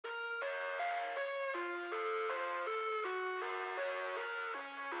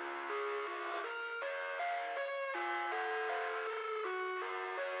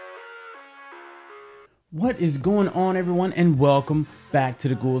What is going on, everyone, and welcome back to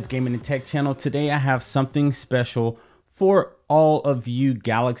the Gould's Gaming and Tech channel. Today I have something special for all of you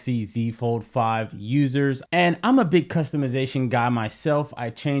Galaxy Z Fold 5 users, and I'm a big customization guy myself. I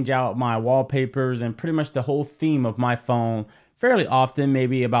change out my wallpapers and pretty much the whole theme of my phone fairly often,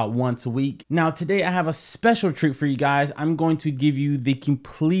 maybe about once a week. Now today I have a special treat for you guys. I'm going to give you the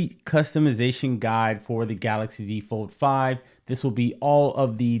complete customization guide for the Galaxy Z Fold 5. This will be all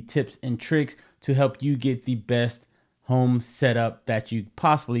of the tips and tricks to help you get the best home setup that you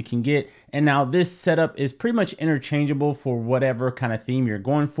possibly can get. And now this setup is pretty much interchangeable for whatever kind of theme you're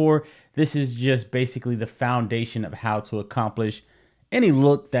going for. This is just basically the foundation of how to accomplish any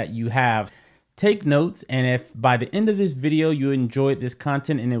look that you have. Take notes, and if by the end of this video you enjoyed this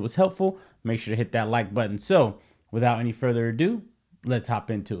content and it was helpful, make sure to hit that like button. So without any further ado, let's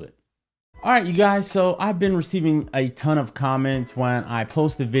hop into it. All right, you guys, so I've been receiving a ton of comments when I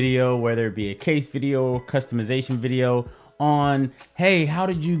post a video, whether it be a case video, customization video, on, hey, how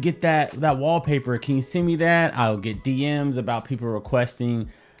did you get that wallpaper? Can you send me that? I'll get DMs about people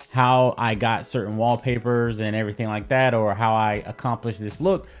requesting how I got certain wallpapers and everything like that, or how I accomplished this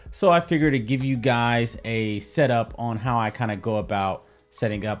look. So I figured to give you guys a setup on how I kind of go about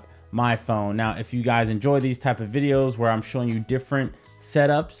setting up my phone. Now, if you guys enjoy these type of videos where I'm showing you different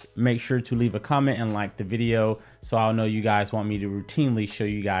setups, make sure to leave a comment and like the video so I'll know you guys want me to routinely show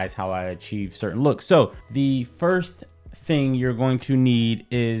you guys how I achieve certain looks. So the first thing you're going to need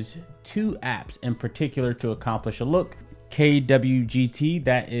is two apps in particular to accomplish a look. KWGT,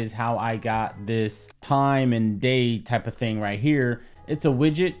 that is how I got this time and day type of thing right here. It's a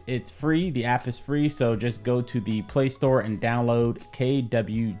widget, it's free, the app is free, so just go to the Play Store and download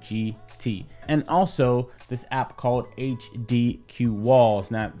KWGT. And also this app called HDQ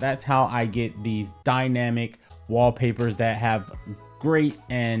Walls. Now that's how I get these dynamic wallpapers that have great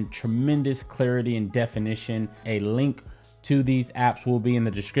and tremendous clarity and definition. A link to these apps will be in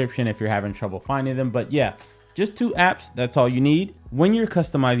the description if you're having trouble finding them. But yeah, just two apps, that's all you need. When you're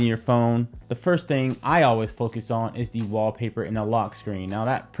customizing your phone, the first thing I always focus on is the wallpaper and the lock screen. Now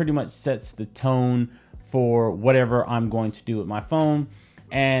that pretty much sets the tone for whatever I'm going to do with my phone.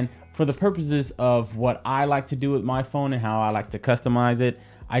 And for the purposes of what I like to do with my phone and how I like to customize it,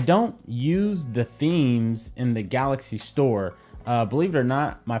 I don't use the themes in the Galaxy store. Believe it or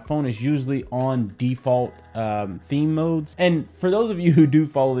not, my phone is usually on default theme modes. And for those of you who do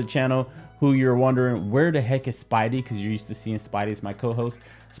follow the channel, who you're wondering where the heck is Spidey, because you're used to seeing Spidey as my co-host.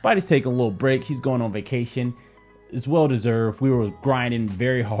 Spidey's taking a little break. He's going on vacation. It's well deserved. We were grinding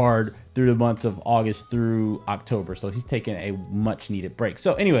very hard through the months of August through October, so he's taking a much needed break.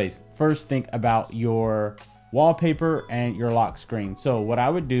 So anyways, first think about your wallpaper and your lock screen. So what I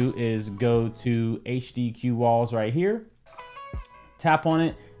would do is go to HDQ Walls right here, tap on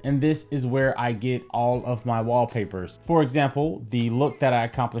it, and this is where I get all of my wallpapers. For example, the look that I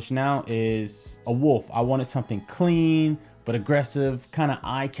accomplished now is a wolf. I wanted something clean but aggressive, kind of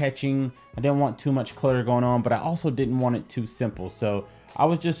eye-catching. I didn't want too much clutter going on, but I also didn't want it too simple. So I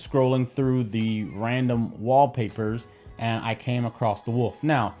was just scrolling through the random wallpapers and I came across the wolf.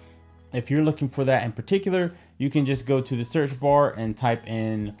 Now, if you're looking for that in particular, you can just go to the search bar and type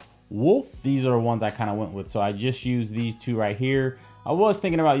in wolf. These are the ones I kind of went with. So I just used these two right here. I was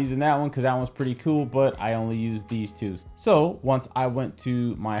thinking about using that one because that one's pretty cool, but I only used these two. So once I went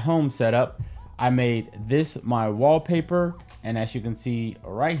to my home setup, I made this my wallpaper, and as you can see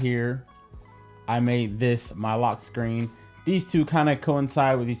right here, I made this my lock screen. These two kind of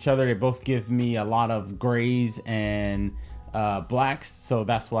coincide with each other. They both give me a lot of grays and blacks, so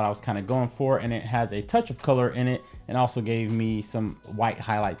that's what I was kind of going for, and it has a touch of color in it and also gave me some white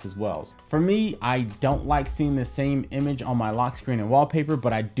highlights as well. For me, I don't like seeing the same image on my lock screen and wallpaper,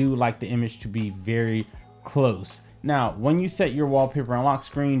 but I do like the image to be very close. Now, when you set your wallpaper and lock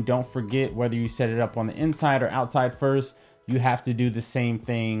screen, don't forget whether you set it up on the inside or outside first, you have to do the same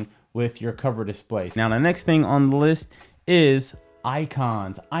thing with your cover displays. Now, the next thing on the list is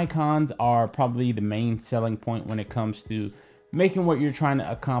icons. Icons are probably the main selling point when it comes to making what you're trying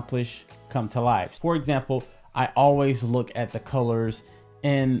to accomplish come to life. For example, I always look at the colors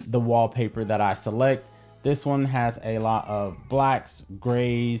in the wallpaper that I select. This one has a lot of blacks,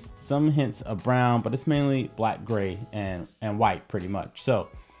 grays, some hints of brown, but it's mainly black, gray, and white pretty much. So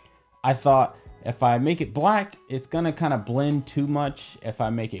I thought if I make it black, it's gonna kind of blend too much. If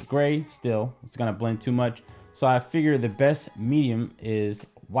I make it gray, still, it's gonna blend too much. So I figure the best medium is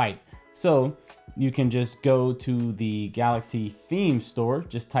white. So you can just go to the Galaxy theme store,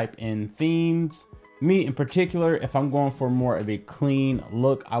 just type in themes. Me in particular, if I'm going for more of a clean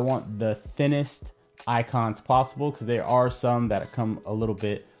look, I want the thinnest icons possible because there are some that come a little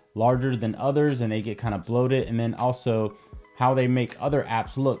bit larger than others and they get kind of bloated, and then also how they make other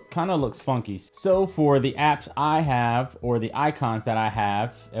apps look kind of looks funky. So for the apps I have, or the icons that I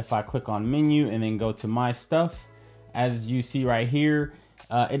have, if I click on menu and then go to my stuff, as you see right here,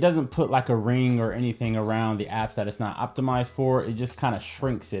 it doesn't put like a ring or anything around the apps that it's not optimized for. It just kind of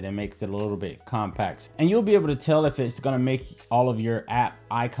shrinks it and makes it a little bit compact. And you'll be able to tell if it's going to make all of your app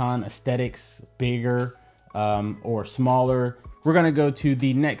icon aesthetics bigger or smaller. We're going to go to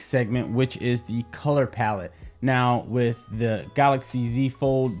the next segment, which is the color palette. Now with the Galaxy Z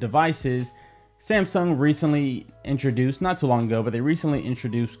Fold devices, Samsung recently introduced, not too long ago, but they recently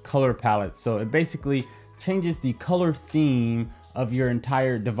introduced color palettes. So it basically changes the color theme of your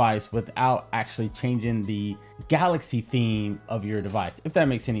entire device without actually changing the Galaxy theme of your device, if that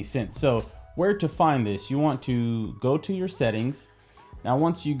makes any sense. So where to find this? You want to go to your settings. Now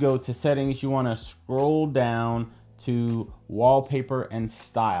once you go to settings, you want to scroll down to wallpaper and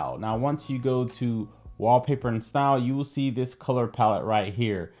style. Now once you go to wallpaper and style, you will see this color palette right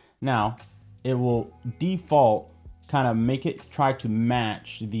here. Now it will default kind of make it try to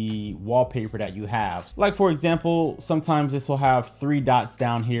match the wallpaper that you have. Like for example, sometimes this will have 3 dots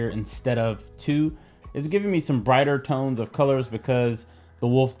down here instead of 2. It's giving me some brighter tones of colors because the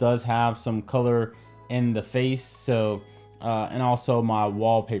wolf does have some color in the face. So and also my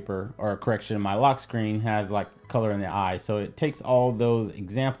wallpaper, or correction, my lock screen has like color in the eye. So it takes all those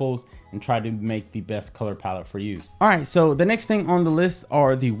examples and try to make the best color palette for you. All right, so the next thing on the list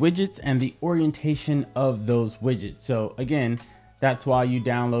are the widgets and the orientation of those widgets. So again, that's why you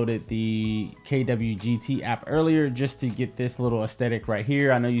downloaded the KWGT app earlier, just to get this little aesthetic right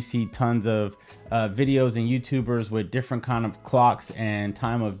here. I know you see tons of videos and YouTubers with different kind of clocks and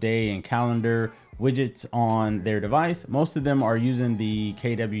time of day and calendar widgets on their device. Most of them are using the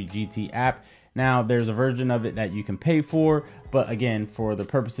KWGT app. Now there's a version of it that you can pay for, but again, for the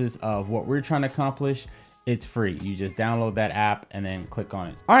purposes of what we're trying to accomplish, it's free. You just download that app and then click on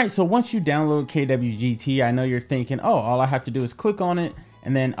it. All right, so once you download KWGT, I know you're thinking, oh, all I have to do is click on it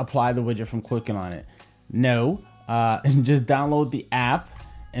and then apply the widget from clicking on it. No, just download the app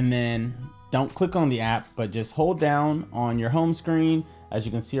and then don't click on the app, but just hold down on your home screen. As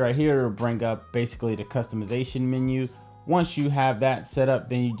you can see right here, it'll bring up basically the customization menu. Once you have that set up,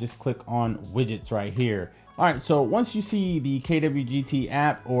 then you just click on widgets right here. All right, so once you see the KWGT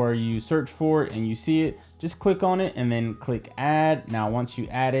app, or you search for it and you see it, just click on it and then click add. Now, once you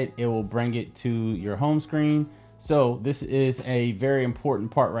add it, it will bring it to your home screen. So this is a very important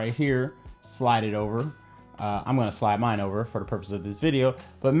part right here. Slide it over. I'm gonna slide mine over for the purpose of this video,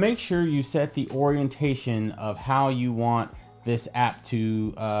 but make sure you set the orientation of how you want this app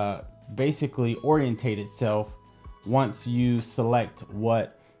to basically orientate itself once you select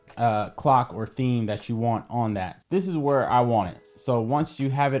what clock or theme that you want on that. This is where I want it. So once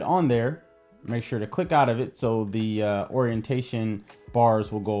you have it on there, make sure to click out of it so the orientation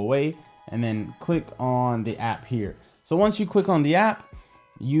bars will go away, and then click on the app here. So once you click on the app,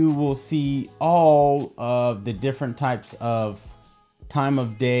 you will see all of the different types of time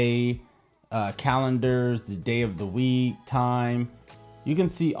of day, calendars, the day of the week, time. You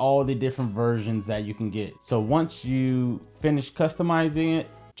can see all the different versions that you can get. So once you finish customizing it,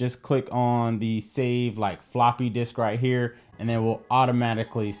 just click on the save like floppy disk right here, and then we'll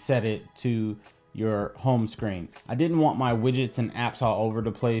automatically set it to your home screen. I didn't want my widgets and apps all over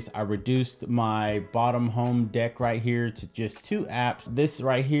the place. I reduced my bottom home deck right here to just 2 apps. This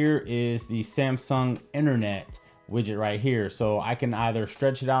right here is the Samsung Internet widget right here. So I can either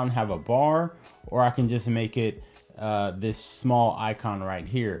stretch it out and have a bar, or I can just make it this small icon right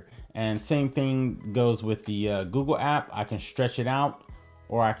here. And same thing goes with the Google app. I can stretch it out,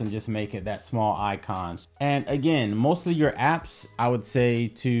 or I can just make it that small icon. And again, most of your apps, I would say,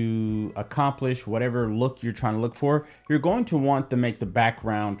 to accomplish whatever look you're trying to look for, you're going to want to make the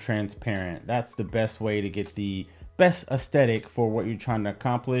background transparent. That's the best way to get the best aesthetic for what you're trying to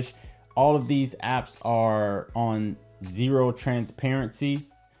accomplish. All of these apps are on 0 transparency.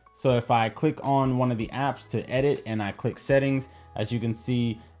 So if I click on one of the apps to edit and I click settings, as you can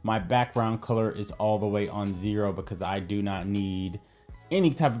see, my background color is all the way on 0 because I do not need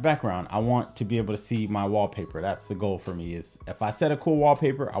any type of background. I want to be able to see my wallpaper. That's the goal for me, is if I set a cool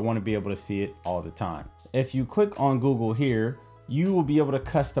wallpaper, I want to be able to see it all the time. If you click on Google here, you will be able to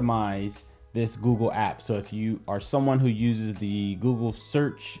customize this Google app. So if you are someone who uses the Google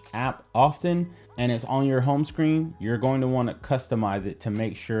search app often and it's on your home screen, you're going to want to customize it to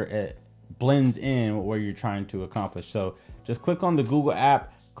make sure it blends in with what you're trying to accomplish. So just click on the Google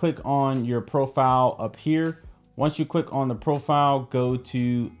app, click on your profile up here. Once you click on the profile, go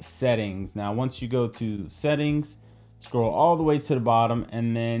to settings. Now, once you go to settings, scroll all the way to the bottom,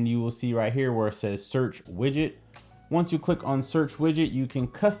 and then you will see right here where it says search widget. Once you click on search widget, you can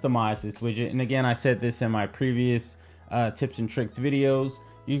customize this widget. And again, I said this in my previous tips and tricks videos.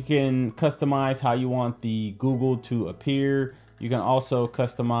 You can customize how you want the Google to appear. You can also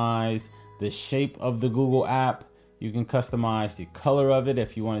customize the shape of the Google app. You can customize the color of it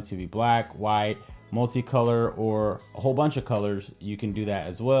if you want it to be black, white, multicolor, or a whole bunch of colors. You can do that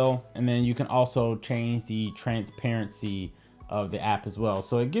as well. And then you can also change the transparency of the app as well.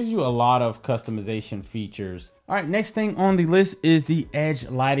 So it gives you a lot of customization features. All right, next thing on the list is the edge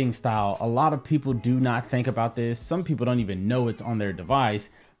lighting style. A lot of people do not think about this. Some people don't even know it's on their device,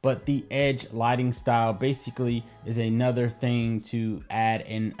 but the edge lighting style basically is another thing to add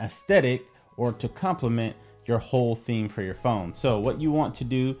an aesthetic or to complement your whole theme for your phone. So what you want to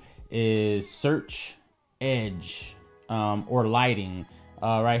do is search edge or lighting.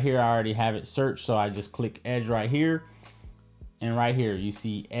 Right here, I already have it searched, so I just click edge right here. And right here, you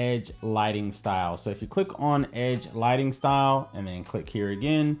see edge lighting style. So if you click on edge lighting style and then click here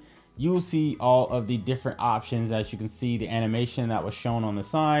again, you will see all of the different options. As you can see, the animation that was shown on the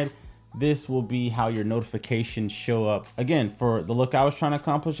side, this will be how your notifications show up. Again, for the look I was trying to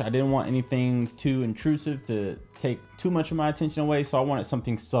accomplish, I didn't want anything too intrusive to take too much of my attention away. So I wanted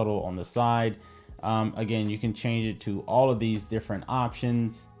something subtle on the side. Again, you can change it to all of these different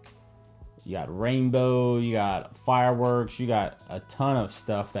options. You got rainbow, you got fireworks, you got a ton of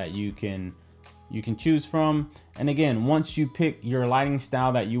stuff that you can choose from. And again, once you pick your lighting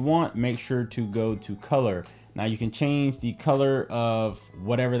style that you want, make sure to go to color. Now you can change the color of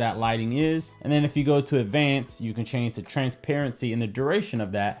whatever that lighting is. And then if you go to advanced, you can change the transparency and the duration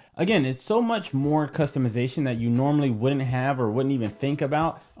of that. Again, it's so much more customization that you normally wouldn't have or wouldn't even think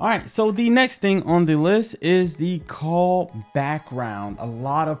about. All right, so the next thing on the list is the call background. A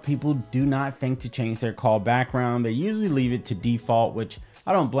lot of people do not think to change their call background. They usually leave it to default, which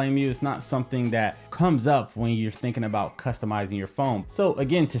I don't blame you. It's not something that comes up when you're thinking about customizing your phone. So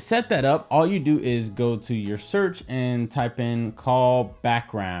again, to set that up, all you do is go to your search and type in call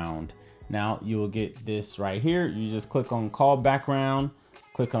background. Now you will get this right here. You just click on call background,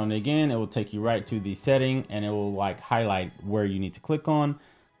 click on it again. It will take you right to the setting and it will like highlight where you need to click on.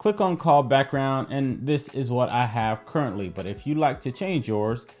 Click on call background, and this is what I have currently. But if you like to change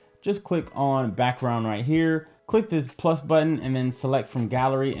yours, just click on background right here. Click this plus button and then select from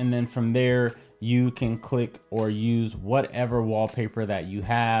gallery, and then from there you can click or use whatever wallpaper that you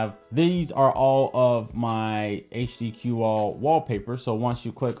have. These are all of my HDQ wall wallpaper. So once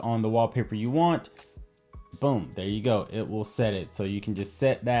you click on the wallpaper you want, boom, there you go. It will set it. So you can just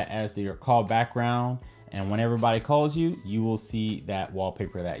set that as your call background, and when everybody calls you, you will see that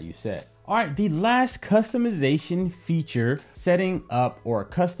wallpaper that you set. All right, the last customization feature, setting up or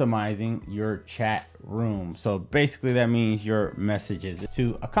customizing your chat room. So basically that means your messages.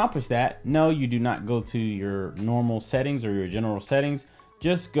 To accomplish that, no, you do not go to your normal settings or your general settings.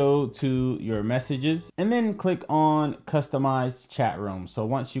 Just go to your messages and then click on customize chat room. So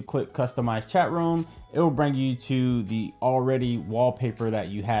once you click customize chat room, it will bring you to the already wallpaper that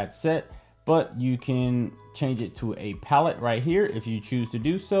you had set. But you can change it to a palette right here if you choose to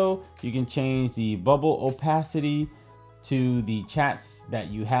do so. You can change the bubble opacity to the chats that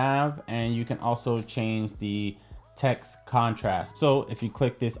you have, and you can also change the text contrast. So if you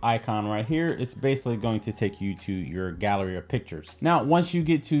click this icon right here, it's basically going to take you to your gallery of pictures. Now, once you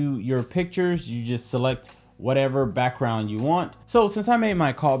get to your pictures, you just select whatever background you want. So since I made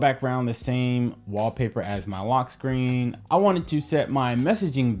my call background the same wallpaper as my lock screen, I wanted to set my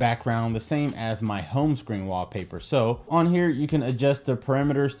messaging background the same as my home screen wallpaper. So on here, you can adjust the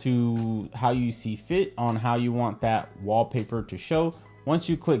parameters to how you see fit on how you want that wallpaper to show. Once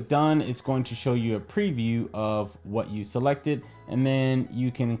you click done, it's going to show you a preview of what you selected, and then you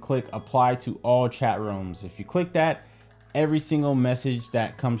can click apply to all chat rooms. If you click that, every single message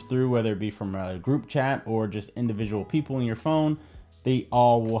that comes through, whether it be from a group chat or just individual people in your phone, they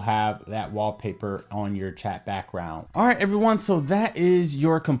all will have that wallpaper on your chat background. All right, everyone, so that is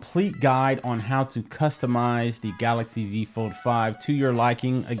your complete guide on how to customize the Galaxy Z Fold 5 to your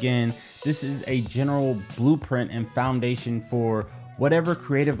liking. Again, this is a general blueprint and foundation for whatever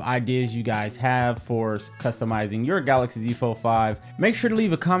creative ideas you guys have for customizing your Galaxy Z Fold 5. Make sure to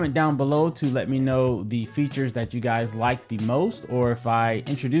leave a comment down below to let me know the features that you guys like the most, or if I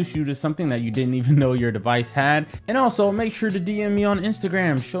introduced you to something that you didn't even know your device had. And also make sure to DM me on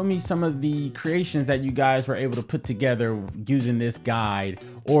Instagram. Show me some of the creations that you guys were able to put together using this guide,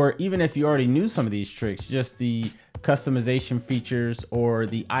 or even if you already knew some of these tricks, just the customization features or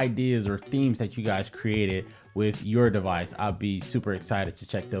the ideas or themes that you guys created with your device. I'll be super excited to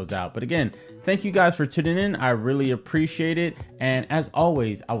check those out. But again, thank you guys for tuning in. I really appreciate it. And as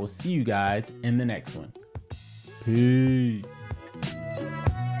always, I will see you guys in the next one. Peace.